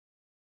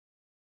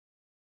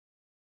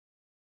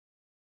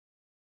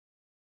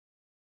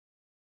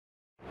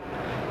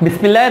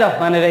বিসমিল্লাহির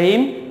রহমানির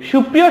রহিম।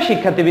 সুপ্রিয়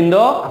শিক্ষার্থীবৃন্দ,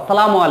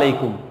 আসসালামু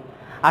আলাইকুম।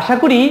 আশা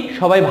করি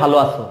সবাই ভালো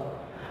আছো।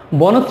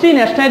 ব-3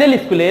 ন্যাশনাল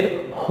স্কুলের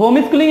হোম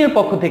স্কুলিংয়ের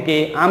পক্ষ থেকে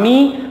আমি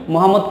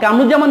মোহাম্মদ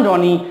কামরুজ্জামান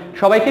রনি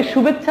সবাইকে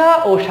শুভেচ্ছা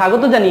ও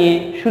স্বাগত জানিয়ে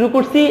শুরু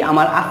করছি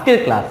আমার আজকের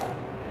ক্লাস।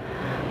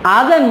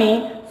 আজ আমি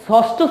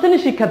ষষ্ঠ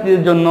শ্রেণীর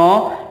শিক্ষার্থীদের জন্য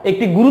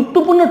একটি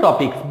গুরুত্বপূর্ণ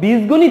টপিক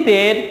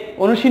বীজগণিতের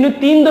অনুশীলনী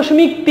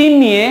 3.3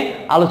 নিয়ে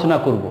আলোচনা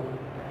করব।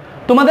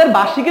 তোমাদের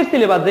বার্ষিকের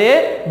সিলেবাসে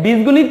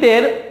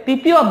বীজগণিতের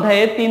তৃতীয়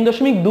অধ্যায়ে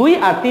 3.2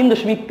 আর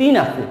 3.3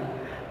 আছে।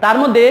 তার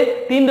মধ্যে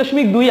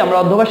 3.2 আমরা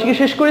অর্ধবার্ষিকে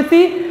শেষ করেছি।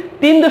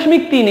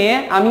 3.3-এ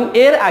আমি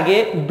এর আগে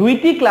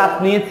 2টি ক্লাস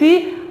নিয়েছি,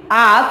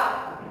 আজ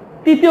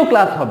তৃতীয়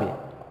ক্লাস হবে।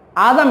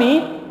 আজ আমি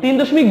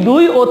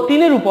 3.2 ও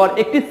 3-এর উপর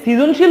একটি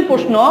সৃজনশীল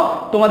প্রশ্ন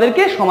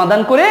তোমাদেরকে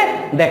সমাধান করে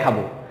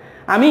দেখাবো।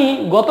 আমি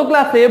গত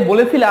ক্লাসে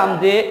বলেছিলাম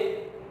যে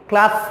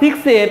ক্লাস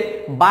 6-এর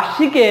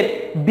বার্ষিকের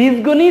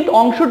বীজগণিত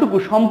অংশটুকু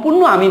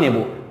সম্পূর্ণ আমি নেব,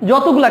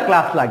 যতগুলা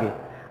ক্লাস লাগে।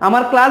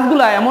 আমার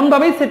ক্লাসগুলো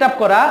এমনভাবেই সেট আপ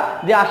করা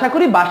যে আশা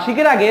করি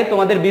বার্ষিকের আগে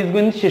তোমাদের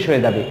বীজগণিত শেষ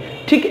হয়ে যাবে।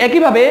 ঠিক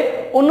একইভাবে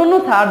অন্যান্য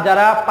স্যার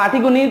যারা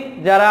পাটিগণিত,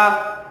 যারা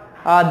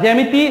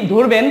জ্যামিতি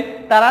ধরবেন,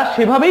 তারা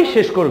সেভাবেই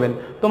শেষ করবেন।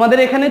 তোমাদের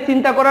এখানে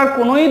চিন্তা করার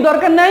কোনোই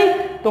দরকার নাই।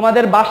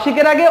 তোমাদের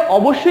বার্ষিকের আগে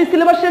অবশ্যই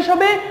সিলেবাস শেষ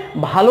হবে,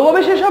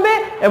 ভালোভাবে শেষ হবে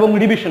এবং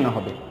রিভিশনও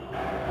হবে।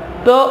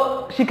 তো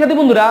শিক্ষার্থী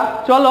বন্ধুরা,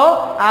 চলো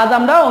আজ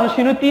আমরা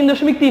অনুশীলনী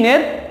 3.3-এর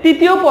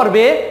তৃতীয়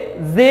পর্বে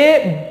যে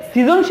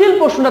সৃজনশীল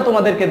প্রশ্নটা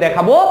তোমাদেরকে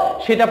দেখাবো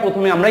সেটা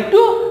প্রথমে আমরা একটু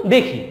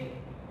দেখি।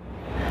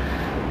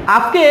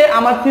 আজকে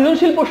আমার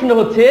সৃজনশীল প্রশ্নটা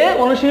হচ্ছে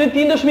অনুশীলনী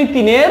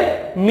 3.3-এর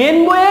মেন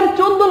বইয়ের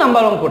 14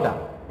 নম্বর অঙ্কটা।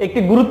 একটি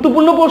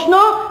গুরুত্বপূর্ণ প্রশ্ন,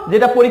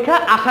 যেটা পরীক্ষা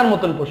আসার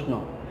মতন প্রশ্ন।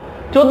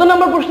 14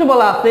 নম্বর প্রশ্নে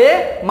বলা আছে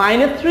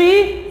 -3,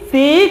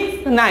 6,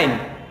 9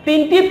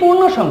 তিনটি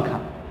পূর্ণ সংখ্যা।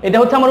 এটা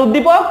হচ্ছে আমার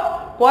উদ্দীপক।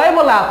 কয়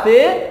বলা আছে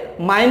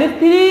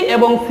 -3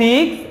 এবং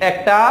 6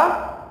 একটা,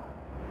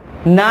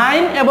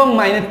 9 এবং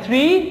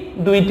 -3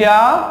 দুইটা,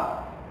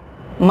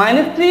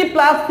 -3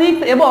 + 6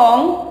 এবং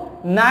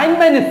 9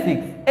 - 6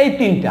 এই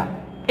তিনটা।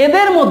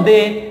 এদের মধ্যে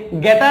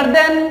গ্রেটার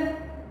দেন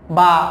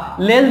বা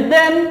লেস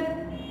দেন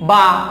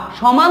বা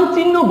সমান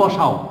চিহ্ন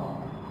বসাও।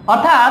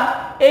 অর্থাৎ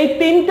এই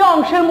তিনটা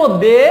অংশের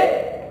মধ্যে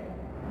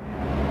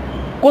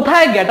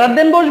কোথায় গ্রেটার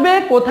দেন বসবে,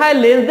 কোথায়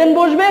লেস দেন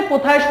বসবে,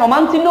 কোথায়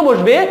সমান চিহ্ন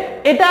বসবে,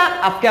 এটা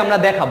আজকে আমরা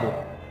দেখাবো।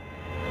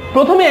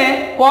 প্রথমে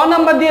ক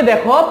নাম্বার দিয়ে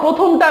দেখো,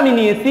 প্রথমটা আমি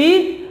নিয়েছি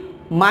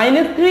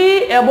 -3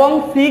 এবং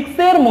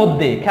 6-এর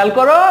মধ্যে। খেয়াল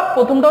করো,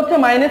 প্রথমটা হচ্ছে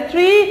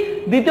 -3,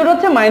 দ্বিতীয়টা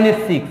হচ্ছে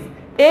 -6।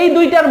 এই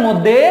দুইটার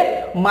মধ্যে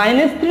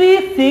 -3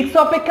 6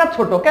 অপেক্ষা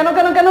ছোট। কেন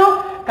কেন কেন?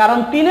 কারণ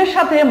 3-এর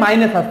সাথে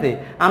মাইনাস আছে।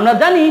 আমরা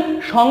জানি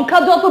সংখ্যা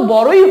যত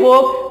বড়ই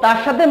হোক তার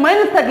সাথে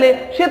মাইনাস থাকলে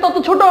সে তত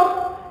ছোট।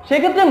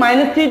 সেক্ষেত্রে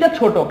 -3টা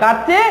ছোট, কার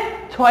চেয়ে?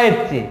 6-এর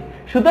চেয়ে।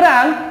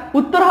 সুতরাং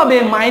উত্তর হবে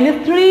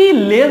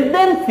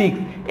 -3 < 6।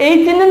 এই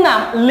চিহ্নের নাম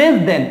লেস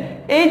দেন।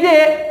 এই যে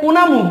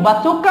কোনা মুখ বা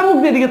চোক্কা মুখ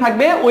যেদিকে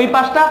থাকবে ওই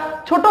পাশটা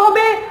ছোট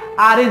হবে,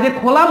 আর এই যে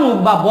খোলা মুখ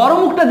বা বড়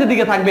মুখটা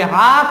যেদিকে থাকবে,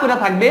 হা করে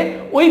থাকবে,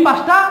 ওই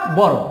পাশটা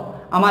বড়।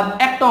 আমার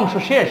একটা অংশ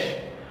শেষ।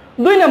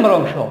 2 নম্বর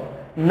অংশ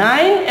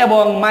 9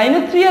 এবং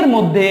 -3 এর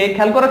মধ্যে।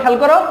 খেয়াল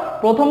করো,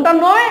 প্রথমটা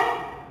 9,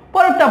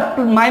 পরেরটা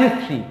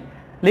 -3।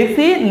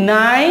 লিখছি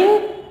 9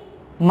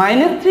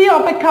 -3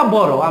 অপেক্ষা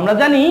বড়। আমরা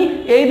জানি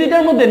এই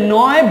দুইটার মধ্যে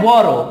 9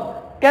 বড়।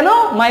 কেন?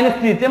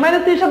 -3 চেয়ে,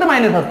 -3-এর সাথে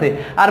মাইনাস আছে,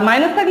 আর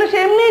মাইনাস থাকলে সে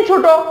এমনিই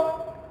ছোট।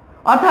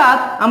 অর্থাৎ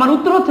আমার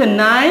উত্তর হচ্ছে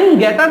 9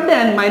 >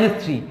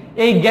 -3।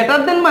 এই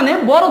গ্রেটার দেন মানে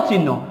বড়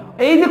চিহ্ন।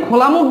 এই যে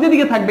খোলা মুখ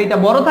যেদিকে থাকবে এটা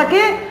বড়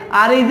থাকে,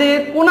 আর এই যে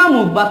কোনা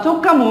মুখ বা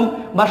চোক্কা মুখ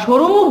বা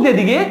সরু মুখ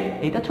যেদিকে,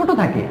 এটা ছোট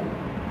থাকে।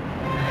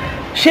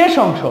 শেষ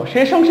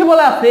অংশে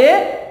বলা আছে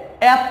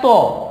এত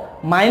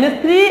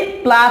 -3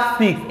 +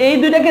 6 এই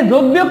দুইটাকে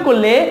যোগ বিয়োগ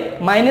করলে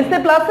মাইনাসে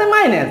প্লাসে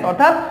মাইনাস,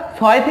 অর্থাৎ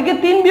 6 থেকে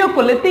 3 বিয়োগ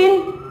করলে 3,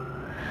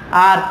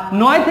 আর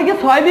 9 থেকে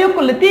 6 বিয়োগ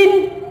করলে 3।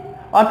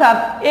 অর্থাৎ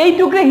এই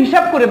টুকরে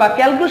হিসাব করে বা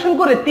ক্যালকুলেশন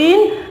করে 3,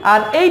 আর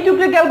এই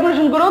টুকরে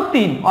ক্যালকুলেশন করেও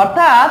 3।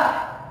 অর্থাৎ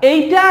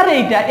এইটা আর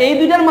এইটা, এই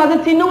দুইটার মাঝে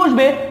চিহ্ন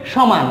বসবে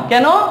সমান।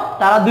 কেন?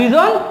 তারা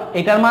দুইজন,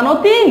 এটার মানও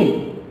 3,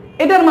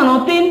 এটার মানও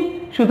 3।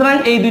 সুতরাং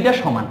এই দুইটা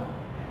সমান।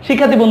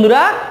 শিক্ষার্থী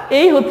বন্ধুরা,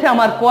 এই হচ্ছে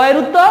আমার কয়ের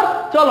উত্তর।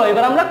 চলো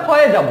এবার আমরা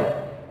ক্ষয়ে যাব।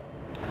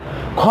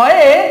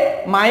 ক্ষয়ে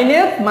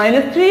 -3 +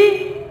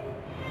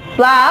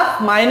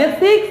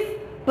 -6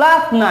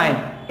 + 9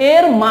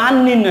 এর মান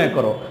নির্ণয়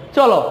করো।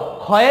 চলো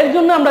ক্ষয়ের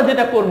জন্য আমরা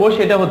যেটা করব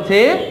সেটা হচ্ছে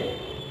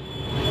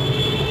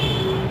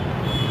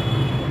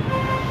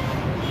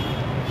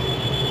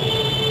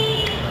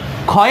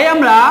ক্ষয়ে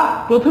আমরা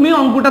প্রথমে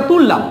অঙ্কটা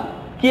তুললাম।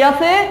 কি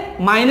আছে?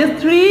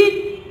 -3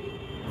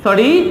 +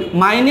 -6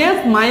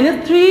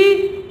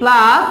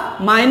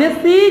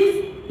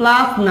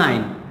 +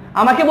 9।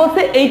 আমাকে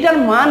বলছে এইটার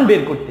মান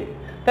বের করতে।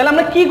 তাহলে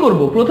আমরা কি করব?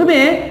 প্রথমে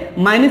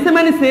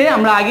মাইনাসে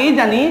আমরা আগেই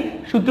জানি,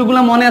 সূত্রগুলো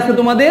মনে আছে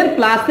তোমাদের,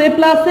 প্লাসে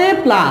প্লাসে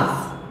প্লাস,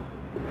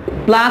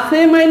 প্লাসে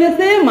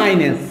মাইনাসে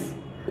মাইনাস,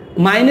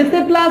 মাইনাসে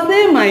প্লাসে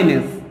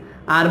মাইনাস,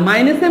 আর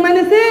মাইনাসে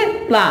মাইনাসে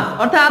প্লাস।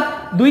 অর্থাৎ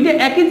দুইটা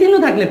একই চিহ্ন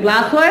থাকলে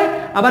প্লাস হয়,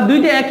 আবার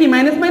দুইটা একই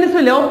মাইনাস মাইনাস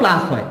হইলেও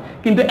প্লাস হয়।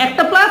 কিন্তু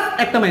একটা প্লাস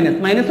একটা মাইনাস,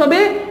 মাইনাস হবে,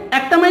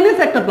 একটা মাইনাস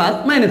একটা প্লাস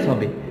মাইনাস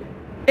হবে।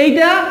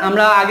 এইটা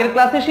আমরা আগের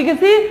ক্লাসে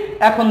শিখেছি।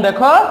 এখন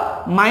দেখো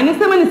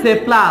মাইনাসে মাইনাসে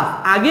প্লাস,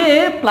 আগে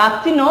প্লাস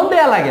চিহ্ন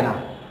দেয়া লাগে না,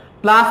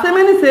 প্লাসে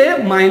মাইনাসে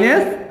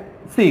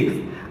 -6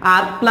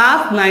 আর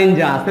 +9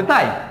 যা আছে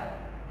তাই।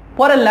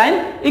 পরের লাইন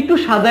একটু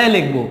সাজায়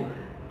লিখবো,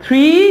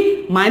 3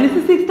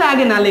 -6টা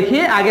আগে না লিখে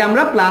আগে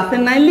আমরা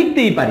প্লাসের 9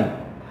 লিখতেই পারি,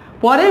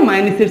 পরে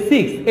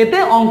 -6, এতে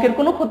অঙ্কের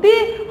কোনো ক্ষতি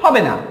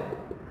হবে না।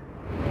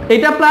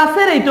 এটা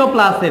প্লাসের, এইটাও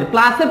প্লাসের,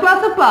 প্লাসে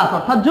প্লাসে প্লাস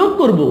অর্থাৎ যোগ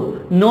করব,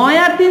 9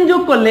 আর 3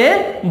 যোগ করলে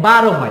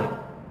 12 হয়,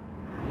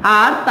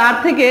 আর তার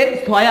থেকে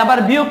 6 আবার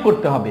বিয়োগ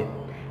করতে হবে।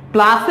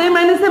 প্লাসে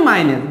মাইনাসে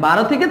মাইনাস,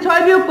 12 থেকে 6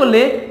 বিয়োগ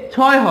করলে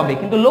 6 হবে,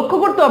 কিন্তু লক্ষ্য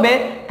করতে হবে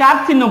কার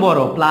চিহ্ন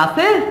বড়,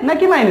 প্লাসের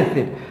নাকি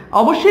মাইনাসের।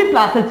 অবশ্যই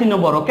প্লাসের চিহ্ন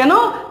বড়, কেন,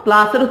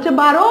 প্লাসের হচ্ছে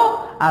 12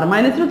 আর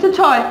মাইনাসের হচ্ছে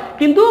 6,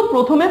 কিন্তু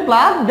প্রথমে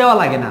প্লাস দেওয়া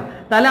লাগে না।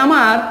 তাহলে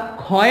আমার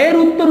ক্ষয়ের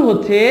উত্তর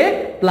হচ্ছে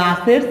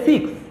প্লাসের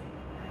 6।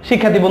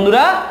 শিক্ষার্থী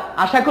বন্ধুরা,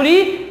 আশা করি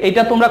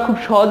এটা তোমরা খুব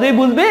সহজেই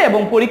বুঝবে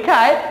এবং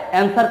পরীক্ষায়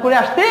অ্যান্সার করে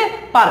আসতে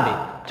পারবে।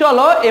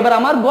 চলো এবার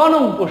আমার গ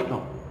নং প্রশ্ন।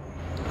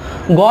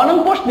 গ নং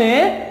প্রশ্নে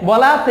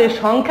বলা আছে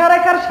সংখ্যা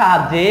রেখার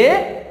সাহায্যে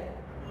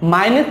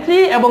 -3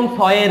 এবং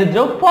 6 এর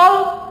যোগফল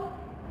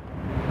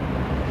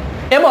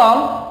এবং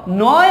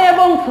 9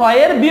 এবং 6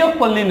 এর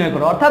বিয়োগফল নির্ণয়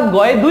করো। অর্থাৎ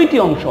গয়ে দুইটি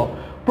অংশ,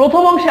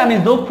 প্রথম অংশে আমি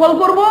যোগফল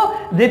করব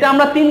যেটা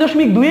আমরা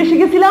 3.2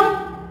 শিখেছিলাম,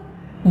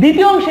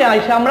 দ্বিতীয় অংশে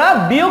এসে আমরা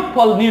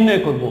বিয়োগফল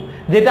নির্ণয় করব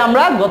যেটা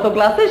আমরা গত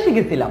ক্লাসে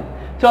শিখেছিলাম।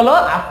 চলো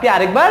আজকে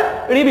আরেকবার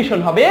রিভিশন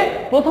হবে।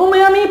 প্রথমে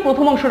আমি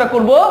প্রথম অংশটা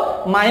করব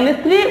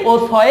 -3 ও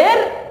 6 এর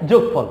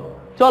যোগফল।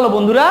 চলো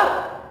বন্ধুরা,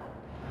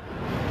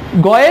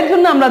 গয়ের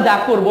জন্য আমরা যা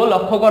করব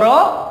লক্ষ্য করো,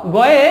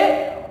 গয়ে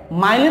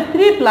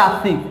 -3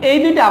 + 6 এই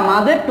দুইটা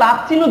আমাদের প্লাস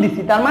চিহ্ন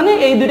দিছি, তার মানে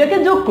এই দুইটাকে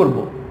যোগ করব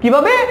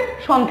কিভাবে,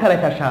 সংখ্যা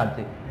রেখার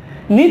সাহায্যে।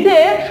 নিচে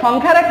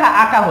সংখ্যা রেখা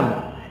আঁকা হলো,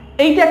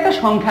 এইটা একটা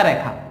সংখ্যা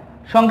রেখা।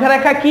 সংখ্যা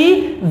রেখা কি,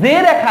 যে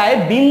রেখায়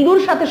বিন্দুর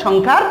সাথে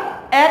সংখ্যার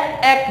এক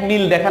এক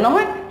মিল দেখানো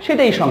হয়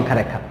সেটাই সংখ্যা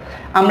রেখা।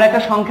 আমরা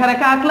একটা সংখ্যা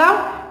রেখা আঁকলাম,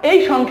 এই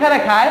সংখ্যা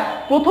রেখায়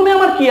প্রথমে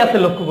আমার কি আছে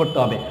লক্ষ্য করতে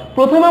হবে,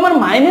 প্রথমে আমার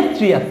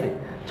 -3 আছে।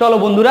 চলো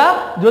বন্ধুরা,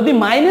 যদি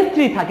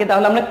 -3 থাকে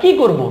তাহলে আমরা কি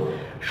করব,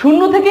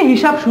 শূন্য থেকে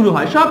হিসাব শুরু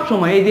হয় সব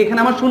সময়। এই যে এখানে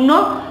আমার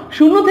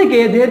শূন্য থেকে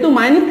যেহেতু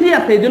 -3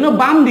 আছে এই জন্য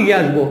বাম দিকে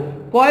আসবো,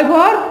 কয়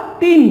ঘর,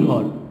 3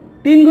 ঘর,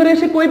 3 ঘরে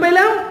এসে কই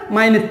পেলাম,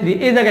 -3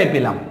 এই জায়গায়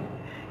পেলাম।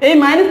 এই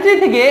 -3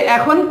 থেকে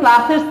এখন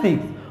প্লাসের 6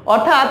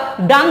 অর্থাৎ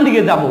ডান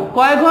দিকে যাব,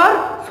 কয় ঘর,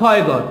 6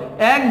 ঘর,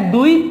 1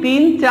 2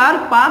 3 4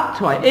 5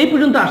 6 এই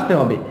পর্যন্ত আসতে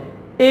হবে।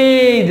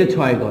 এই যে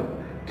 6 ঘর,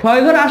 6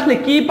 ঘর আসলে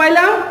কি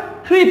পাইলাম,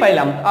 3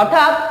 পাইলাম,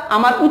 অর্থাৎ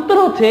আমার উত্তর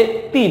হচ্ছে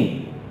 3।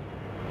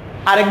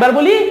 আরেকবার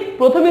বলি,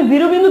 প্রথমে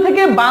 0 বিন্দু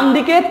থেকে বাম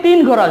দিকে 3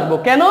 ঘর আসবো,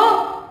 কেন,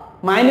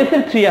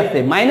 মাইনাসের 3 আছে,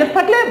 মাইনাস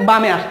থাকলে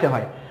বামে আসতে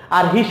হয়,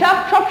 আর হিসাব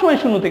সবসময়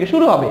শূন্য থেকে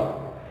শুরু হবে।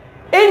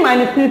 এই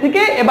 -3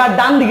 থেকে এবার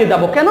ডান দিকে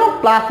যাব, কেন,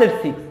 প্লাসের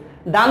 6,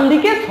 ডান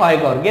দিকে 6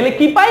 ঘর গেলে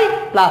কি পাই,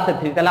 প্লাসের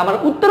 3, তাহলে আমার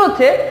উত্তর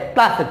হচ্ছে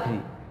প্লাসের 3।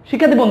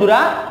 শিক্ষার্থী বন্ধুরা,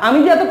 আমি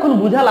যে এতক্ষণ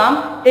বুঝালাম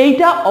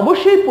এইটা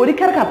অবশ্যই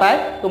পরীক্ষার খাতায়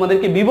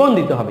তোমাদেরকে বিবরণ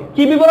দিতে হবে।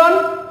 কি বিবরণ,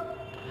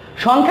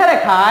 সংখ্যা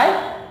রেখায়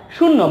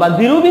 0 বা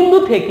 0 বিন্দু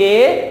থেকে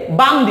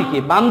বাম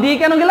দিকে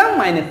কেন গেলাম,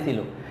 মাইনাস ছিল,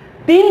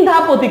 3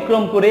 ধাপ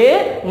অতিক্রম করে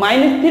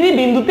 -3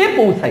 বিন্দুতে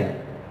পৌঁছাই।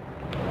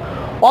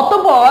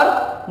 অতঃপর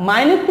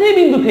 -3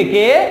 বিন্দু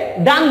থেকে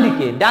ডান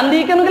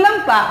দিকে কেন গেলাম,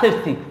 প্লাসের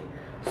 6,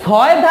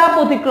 6 ধাপ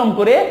অতিক্রম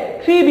করে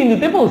 3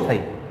 বিন্দুতে পৌঁছাই।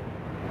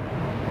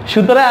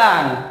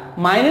 সুতরাং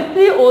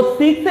 -3 ও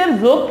 6 এর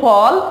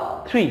যোগফল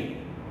 3,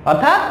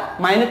 অর্থাৎ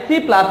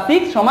 -3 +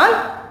 6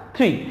 =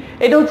 3।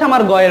 এটা হচ্ছে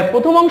আমার গয়ের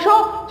প্রথম অংশ।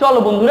 চলো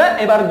বন্ধুরা,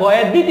 এবার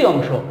গয়ের দ্বিতীয়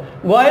অংশ।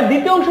 গয়ের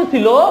দ্বিতীয় অংশ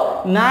ছিল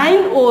 9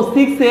 ও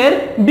 6 এর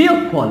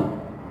বিয়োগফল,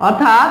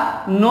 অর্থাৎ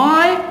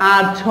 9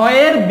 আর 6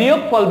 এর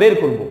বিয়োগফল বের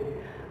করব।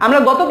 আমরা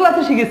গত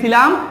ক্লাসে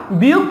শিখেছিলাম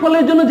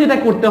বিয়োগফলের জন্য যেটা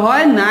করতে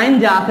হয়, 9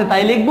 যা আছে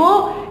তাই লিখবো,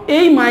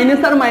 এই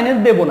মাইনাস আর মাইনাস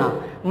দেব না,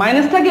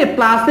 মাইনাসটাকে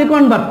প্লাসে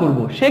কনভার্ট করব।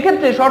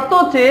 সেক্ষেত্রে শর্ত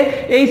হচ্ছে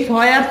এই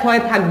 6 আর 6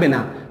 থাকবে না,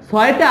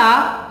 6টা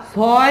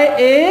 6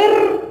 এর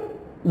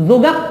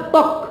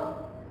যোগাত্মক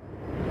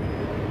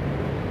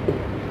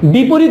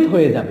বিপরীত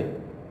হয়ে যাবে।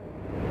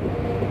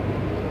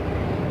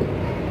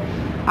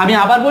 আমি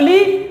আবার বলি,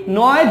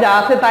 9 যা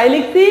আছে তাই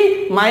লিখছি,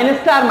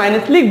 মাইনাসটা আর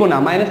মাইনাস লিখবো না,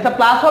 মাইনাসটা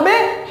প্লাস হবে।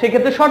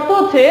 সেক্ষেত্রে শর্ত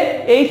হচ্ছে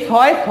এই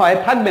 6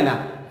 থাকবে না,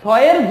 6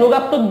 এর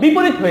যোগাত্মক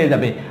বিপরীত হয়ে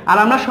যাবে। আর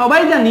আমরা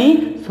সবাই জানি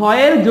 6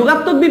 এর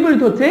যোগাত্মক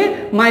বিপরীত হচ্ছে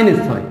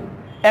 -6।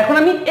 এখন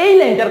আমি এই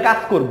লাইনটার কাজ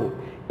করব,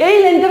 এই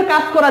লাইনটার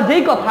কাজ করা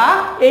যেই কথা,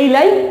 এই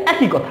লাইন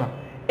একই কথা,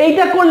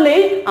 এইটা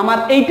করলেই আমার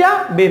এইটা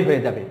বের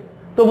হয়ে যাবে।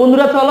 তো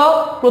বন্ধুরা চলো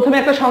প্রথমে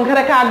একটা সংখ্যা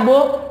রেখা আঁকবো।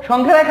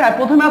 সংখ্যা রেখায়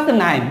প্রথমে আছে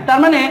 9, তার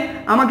মানে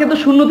আমাকে তো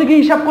শূন্য থেকে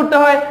হিসাব করতে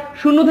হয়।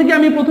 শূন্য থেকে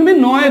আমি প্রথমে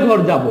 9 ঘর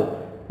যাব,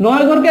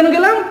 9 ঘর কেন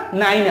গেলাম,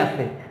 9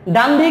 আছে,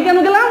 ডান দিকে কেন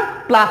গেলাম,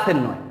 প্লাসের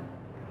 9।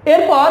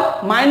 এরপর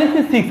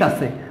 -6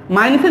 আছে,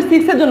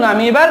 -6 এর জন্য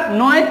আমি এবার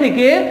 9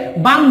 থেকে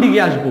বাম দিকে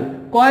আসব,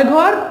 কয়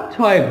ঘর,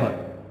 6 ঘর।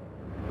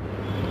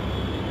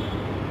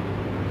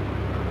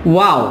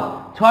 ওয়াও,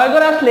 6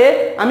 ঘর আসলে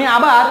আমি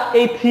আবার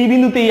এই 3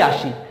 বিন্দুতেই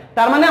আসি,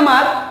 তার মানে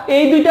আমার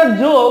এই দুইটার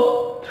যোগ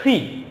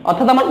 3,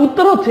 অর্থাৎ আমার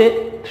উত্তর হচ্ছে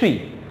 3।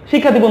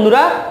 শিক্ষার্থী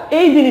বন্ধুরা,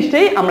 এই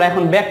জিনিসটাই আমরা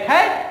এখন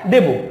ব্যাখ্যায়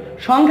দেব।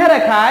 সংখ্যা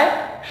রেখায়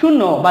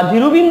শূন্য বা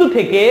জিরো বিন্দু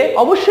থেকে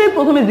অবশ্যই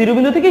প্রথমে জিরো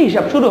বিন্দু থেকে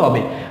হিসাব শুরু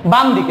হবে।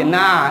 বাম দিকে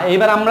না,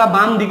 এবার আমরা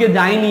বাম দিকে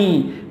যাইনি,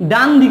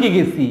 ডান দিকে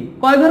গেছি।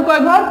 কয়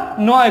ঘর?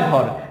 9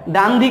 ঘর।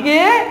 ডান দিকে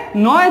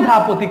 9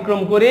 ধাপ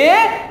অতিক্রম করে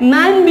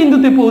 9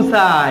 বিন্দুতে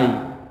পৌঁছাই,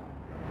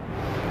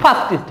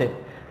 ফার্স্ট স্টেপ।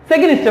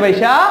 সেকেন্ড স্টেপ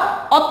আইসা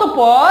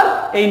অতঃপর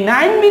এই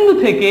 9 বিন্দু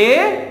থেকে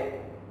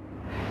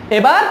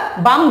এবার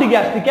বাম দিকে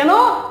আসছি। কেন?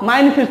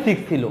 -6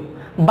 ছিল।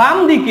 বাম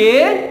দিকে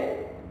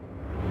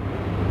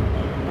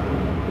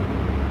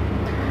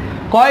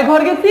কয়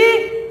ঘর গেছি?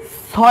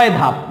 6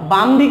 ধাপ।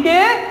 বাম দিকে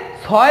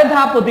 6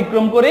 ধাপ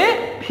অতিক্রম করে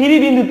 3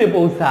 বিন্দুতে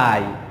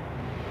পৌঁছাই।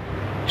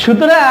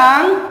 সুতরাং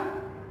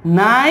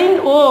 9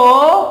 ও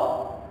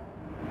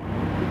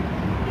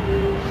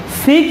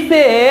 6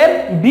 এর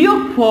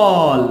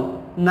বিয়োগফল,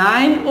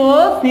 9 ও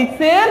 6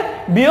 এর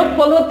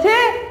বিয়োগফল হচ্ছে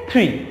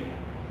 3,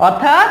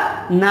 অর্থাৎ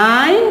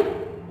 9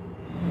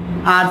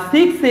 আর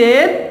 6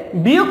 এর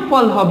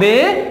বিয়োগফল হবে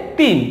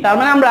 3। তার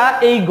মানে আমরা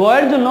এই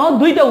গয়ের জন্য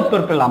দুইটা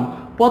উত্তর পেলাম।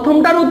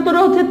 প্রথমটার উত্তর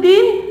হচ্ছে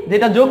 3,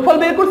 যেটা যোগফল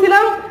বের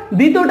করছিলাম।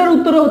 দ্বিতীয়টার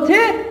উত্তর হচ্ছে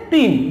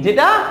 3,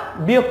 যেটা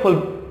বিয়োগফল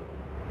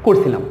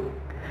করছিলাম।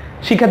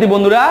 শিক্ষার্থী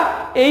বন্ধুরা,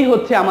 এই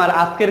হচ্ছে আমার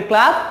আজকের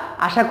ক্লাস।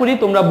 আশা করি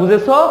তোমরা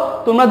বুঝেছো।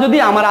 তোমরা যদি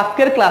আমার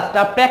আজকের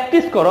ক্লাসটা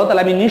প্র্যাকটিস করো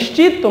তাহলে আমি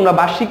নিশ্চিত তোমরা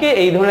বার্ষিকে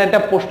এই ধরনের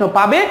একটা প্রশ্ন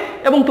পাবে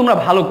এবং তোমরা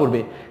ভালো করবে।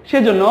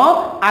 সেজন্য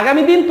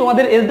আগামী দিন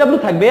তোমাদের SW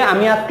থাকবে।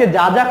 আমি আজকে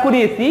যা যা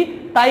করিয়েছি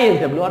তাই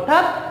SW,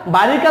 অর্থাৎ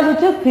বাড়ির কাজ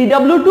হচ্ছে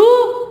CW টু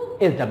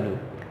SW।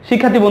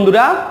 শিক্ষার্থী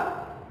বন্ধুরা,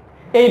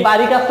 এই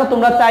বাড়ির কাজটা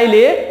তোমরা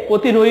চাইলে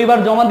প্রতি রবিবার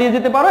জমা দিয়ে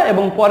যেতে পারো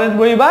এবং পরের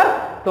রবিবার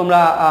তোমরা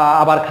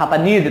আবার খাতা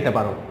নিয়ে যেতে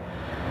পারো।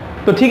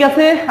 তো ঠিক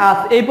আছে, আজ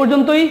এই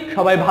পর্যন্তই।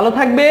 সবাই ভালো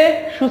থাকবে,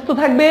 সুস্থ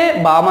থাকবে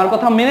বা আমার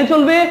কথা মেনে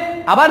চলবে।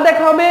 আবার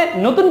দেখা হবে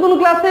নতুন কোনো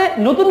ক্লাসে,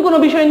 নতুন কোনো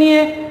বিষয় নিয়ে।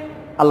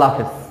 আল্লাহ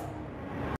হাফেজ।